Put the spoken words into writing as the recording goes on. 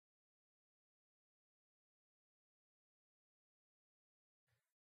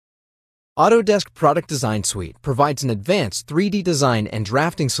Autodesk Product Design Suite provides an advanced 3D design and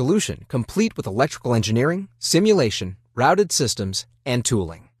drafting solution complete with electrical engineering, simulation, routed systems, and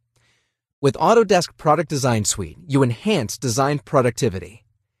tooling. With Autodesk Product Design Suite, you enhance design productivity.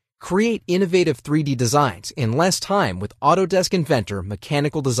 Create innovative 3D designs in less time with Autodesk Inventor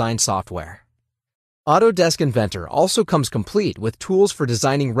mechanical design software. Autodesk Inventor also comes complete with tools for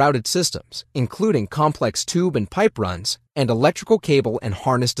designing routed systems, including complex tube and pipe runs, and electrical cable and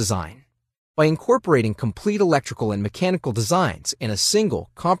harness design. By incorporating complete electrical and mechanical designs in a single,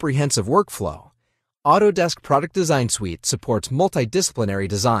 comprehensive workflow, Autodesk Product Design Suite supports multidisciplinary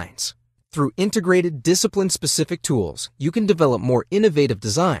designs. Through integrated, discipline-specific tools, you can develop more innovative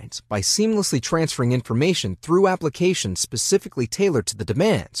designs by seamlessly transferring information through applications specifically tailored to the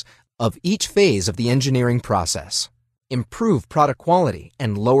demands of each phase of the engineering process. Improve product quality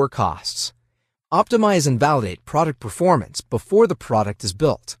and lower costs. Optimize and validate product performance before the product is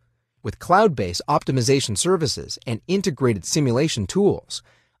built. With cloud-based optimization services and integrated simulation tools,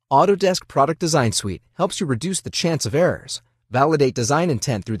 Autodesk Product Design Suite helps you reduce the chance of errors, validate design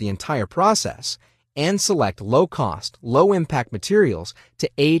intent through the entire process, and select low-cost, low-impact materials to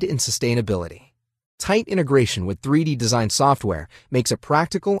aid in sustainability. Tight integration with 3D design software makes it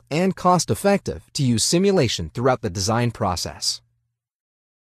practical and cost-effective to use simulation throughout the design process.